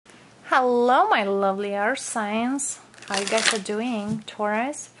Hello, my lovely earth signs. How you guys are doing?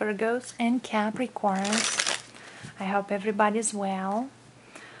 Taurus, Virgos, and Capricorns. I hope everybody's well.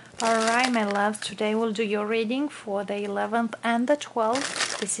 Alright, my loves, today we'll do your reading for the 11th and the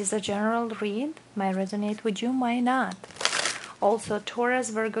 12th. This is a general read. Might resonate with you, might not. Also, Taurus,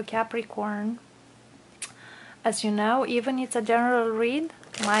 Virgo, Capricorn. As you know, even it's a general read,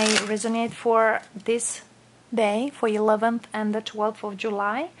 might resonate for this day, for 11th and the 12th of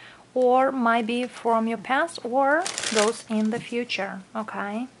July, or might be from your past or those in the future,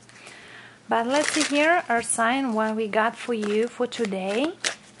 okay? But let's see here, our sign, what we got for you for today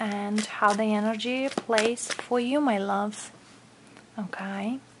and how the energy plays for you, my loves.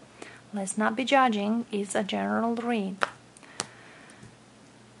 Okay, let's not be judging, it's a general read.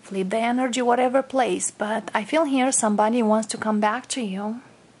 Flip the energy whatever plays, but I feel here somebody wants to come back to you.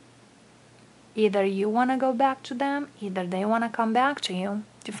 Either you want to go back to them, either they want to come back to you.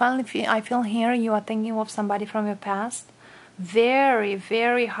 I feel here you are thinking of somebody from your past very,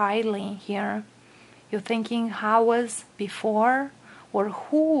 very highly here. You're thinking how was before or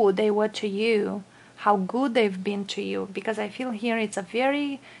who they were to you, how good they've been to you, because I feel here it's a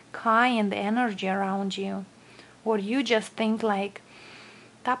very kind energy around you. Or you just think like,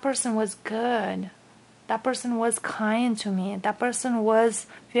 that person was good. That person was kind to me. That person was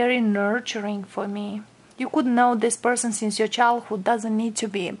very nurturing for me. You could know this person since your childhood, doesn't need to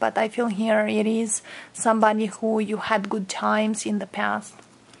be, but I feel here it is somebody who you had good times in the past.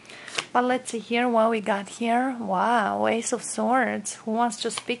 But let's see here what we got here. Wow, Ace of Swords. Who wants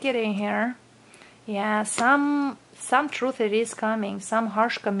to speak it in here? Yeah, some truth it is coming, some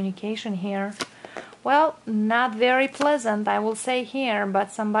harsh communication here. Well, not very pleasant, I will say here,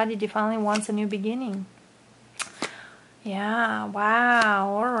 but somebody definitely wants a new beginning. Yeah, wow,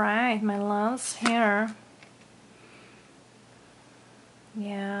 alright, my loves, here.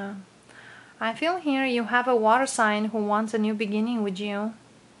 Yeah, I feel here you have a water sign who wants a new beginning with you.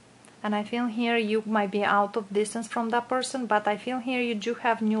 And I feel here you might be out of distance from that person, but I feel here you do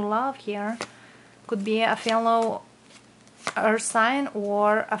have new love here. Could be a fellow earth sign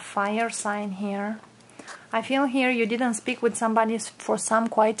or a fire sign here. I feel here you didn't speak with somebody for some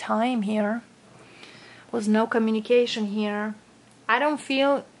quite time here. Was no communication here. I don't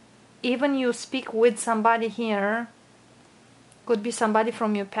feel even you speak with somebody here. Could be somebody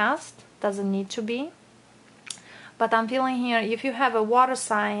from your past, doesn't need to be. But I'm feeling here if you have a water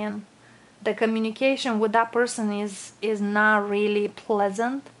sign, the communication with that person is not really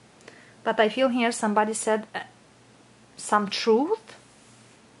pleasant. But I feel here somebody said some truth.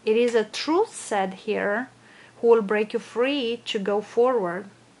 It is a truth said here who will break you free to go forward.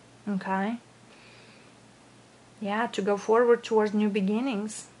 Okay? Yeah, to go forward towards new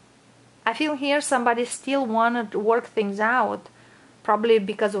beginnings. I feel here somebody still wanted to work things out. Probably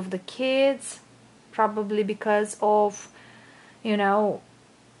because of the kids. Probably because of, you know,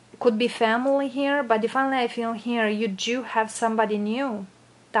 could be family here. But definitely I feel here you do have somebody new.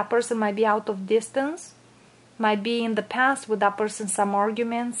 That person might be out of distance. Might be in the past with that person some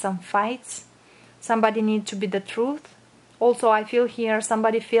arguments, some fights. Somebody needs to be the truth. Also I feel here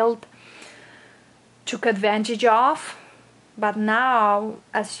somebody felt took advantage of. But now,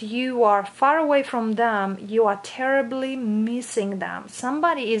 as you are far away from them, you are terribly missing them.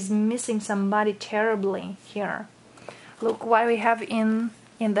 Somebody is missing somebody terribly here. Look what we have in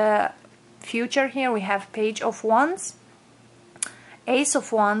the future here. We have Page of Wands, Ace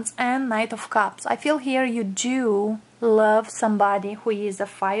of Wands, and Knight of Cups. I feel here you do love somebody who is a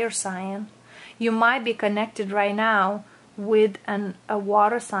fire sign. You might be connected right now with a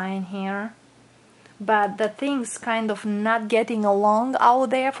water sign here. But the things kind of not getting along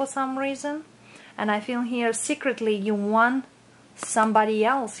out there for some reason. And I feel here secretly you want somebody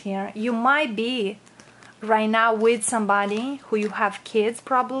else here. You might be right now with somebody who you have kids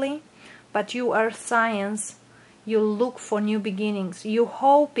probably. But you are science. You look for new beginnings. You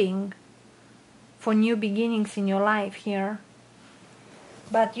hoping for new beginnings in your life here.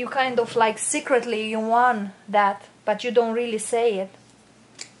 But you kind of like secretly you want that. But you don't really say it.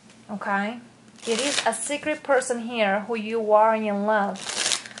 Okay? It is a secret person here who you are in love.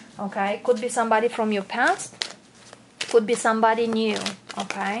 Okay? Could be somebody from your past. Could be somebody new.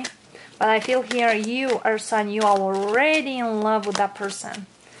 Okay? But I feel here you, Earth sign, you are already in love with that person.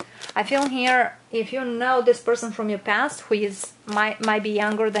 I feel here if you know this person from your past who is might be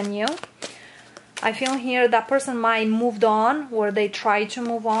younger than you. I feel here that person might moved on or they try to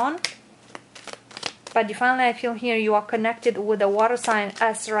move on. But finally I feel here you are connected with the water sign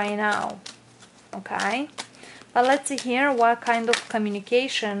as right now. Okay, but let's see here what kind of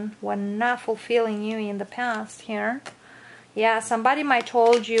communication was not fulfilling you in the past here. Yeah, somebody might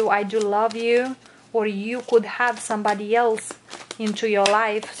told you, I do love you, or you could have somebody else into your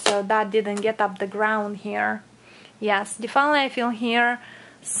life, so that didn't get up the ground here. Yes, definitely I feel here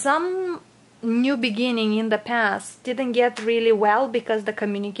some new beginning in the past didn't get really well because the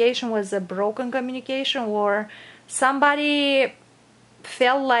communication was a broken communication, or somebody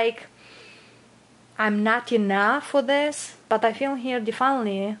felt like I'm not enough for this. But I feel here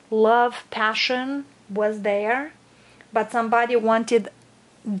definitely love, passion was there, but somebody wanted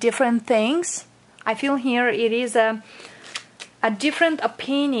different things. I feel here it is a different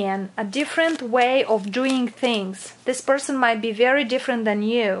opinion, a different way of doing things. This person might be very different than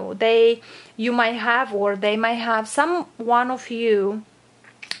you. You might have, or they might have, some one of you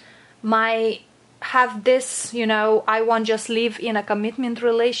might have this, you know, I want just live in a commitment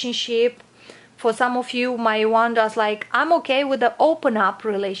relationship. For some of you might want just like, I'm okay with an open up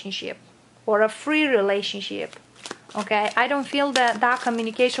relationship or a free relationship. Okay, I don't feel that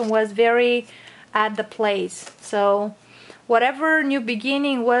communication was very at the place. So whatever new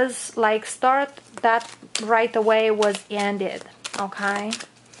beginning was like start, that right away was ended. Okay,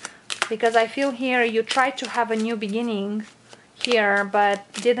 because I feel here you tried to have a new beginning here, but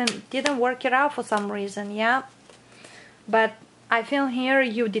didn't work it out for some reason. Yeah, but I feel here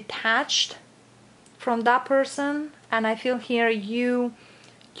you detached from that person, and I feel here you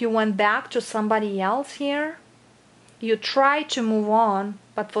went back to somebody else here. You tried to move on,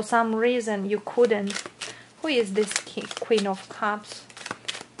 but for some reason you couldn't. Who is this Queen of Cups?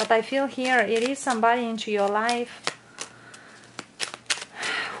 But I feel here it is somebody into your life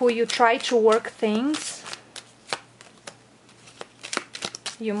who you try to work things.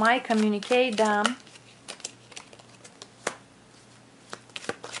 You might communicate them.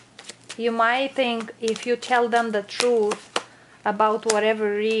 You might think if you tell them the truth about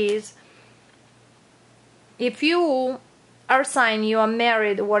whatever it is, if you are sign, you are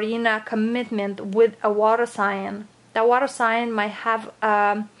married or in a commitment with a water sign, the water sign might have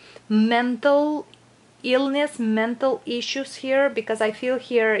mental illness, mental issues here, because I feel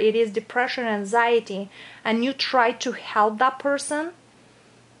here it is depression, anxiety, and you try to help that person.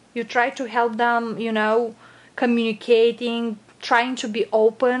 You try to help them, you know, communicating, trying to be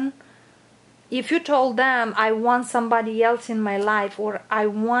open. If you told them, I want somebody else in my life, or I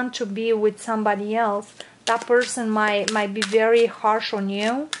want to be with somebody else, that person might be very harsh on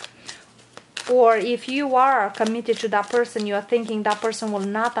you. Or if you are committed to that person, you are thinking that person will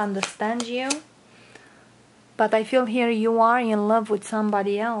not understand you. But I feel here you are in love with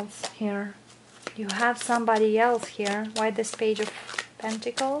somebody else here. You have somebody else here. Why this Page of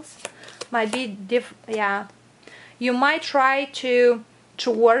Pentacles? Might be yeah. You might try to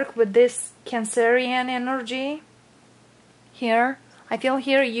work with this Cancerian energy here. I feel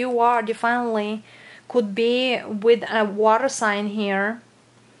here you are definitely could be with a water sign here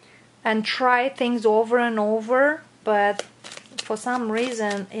and try things over and over, but for some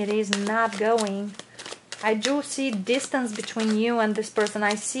reason it is not going. I do see distance between you and this person.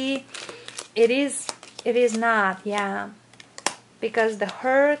 I see it is not, yeah, because the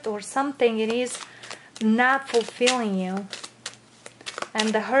hurt or something, it is not fulfilling you.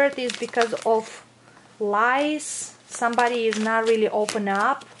 And the hurt is because of lies. Somebody is not really open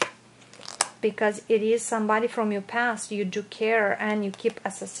up, because it is somebody from your past you do care and you keep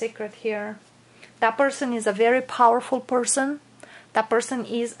as a secret here. That person is a very powerful person. That person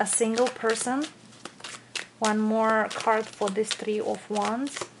is a single person. One more card for this Three of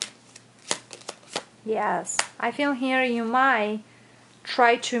Wands. Yes, I feel here you might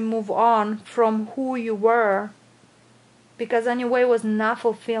try to move on from who you were, because anyway it was not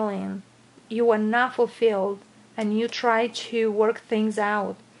fulfilling. You were not fulfilled, and you try to work things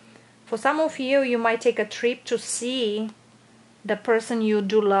out. For some of you, you might take a trip to see the person you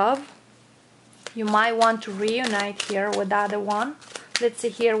do love. You might want to reunite here with the other one. Let's see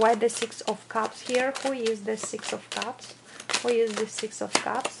here, why the Six of Cups here? Who is the Six of Cups? Who is the Six of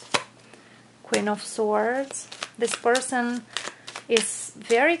Cups? Queen of Swords. This person is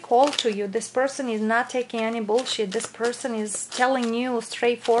very cold to you. This person is not taking any bullshit. This person is telling you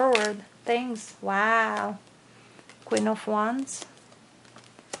straightforward things. Wow. Queen of Wands.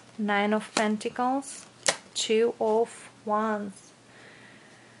 Nine of Pentacles. Two of Wands.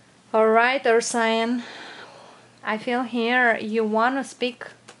 Alright, Earth sign. I feel here you want to speak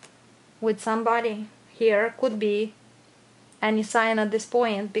with somebody here. Could be any sign at this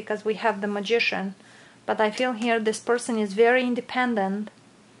point, because we have the Magician. But I feel here this person is very independent.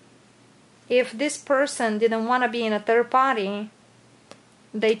 If this person didn't want to be in a third party,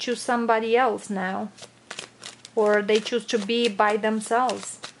 they choose somebody else now. Or they choose to be by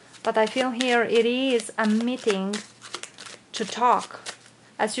themselves. But I feel here it is a meeting. to talk.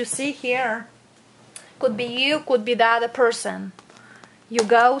 As you see here, could be you, could be the other person. You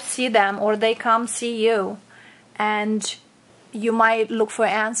go see them or they come see you, and you might look for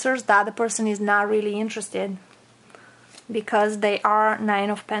answers. The other person is not really interested because they are Nine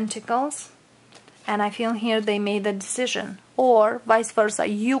of Pentacles, and I feel here they made a decision, or vice versa,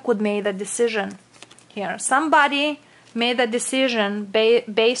 you could make a decision here. Somebody made a decision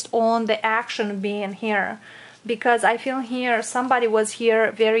based on the action being here, because I feel here somebody was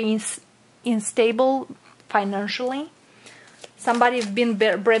here very unstable financially. Somebody's been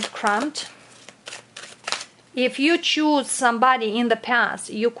breadcrumbed. If you choose somebody in the past,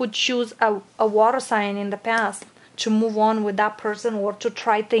 you could choose a water sign in the past to move on with that person or to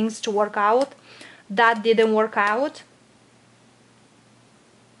try things to work out. That didn't work out.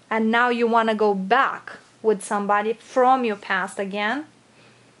 And now you want to go back with somebody from your past again.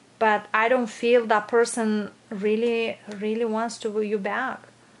 But I don't feel that person really wants to woo you back.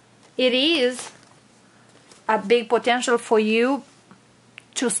 It is a big potential for you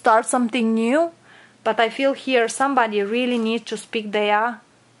to start something new. But I feel here somebody really needs to speak their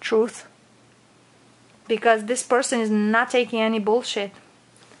truth, because this person is not taking any bullshit,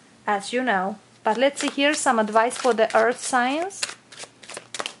 as you know. But let's see here some advice for the earth signs.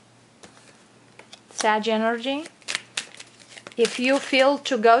 Sag energy. If you feel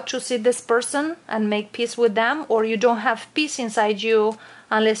to go to see this person and make peace with them, or you don't have peace inside you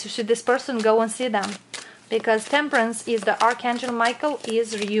unless you see this person, go and see them. Because Temperance is the Archangel Michael,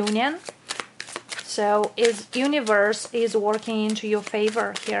 is reunion. So his universe is working into your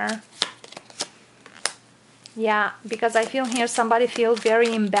favor here. Yeah, because I feel here somebody feels very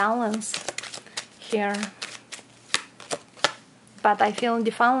imbalanced here. But I feel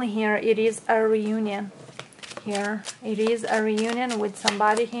definitely here it is a reunion. Here it is a reunion with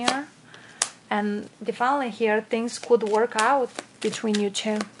somebody here. And definitely here things could work out between you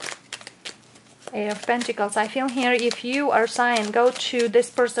two. Eight of Pentacles. I feel here if you are sign go to this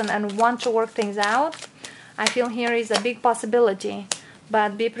person and want to work things out, I feel here is a big possibility.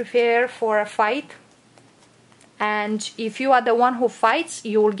 But be prepared for a fight. And if you are the one who fights,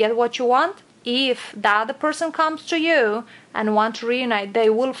 you will get what you want. If the other person comes to you and want to reunite, they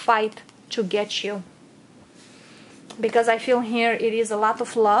will fight to get you. Because I feel here it is a lot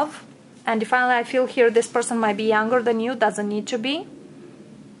of love. And finally I feel here this person might be younger than you, doesn't need to be.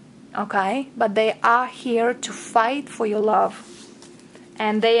 Okay, but they are here to fight for your love.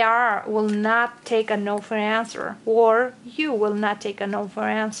 And they will not take a no for an answer. Or you will not take a no for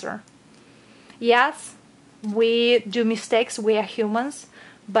an answer. Yes, we do mistakes, we are humans.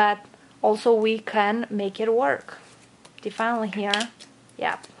 But also we can make it work. Definitely here.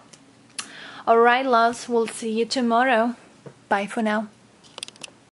 Yep. Alright, loves, we'll see you tomorrow. Bye for now.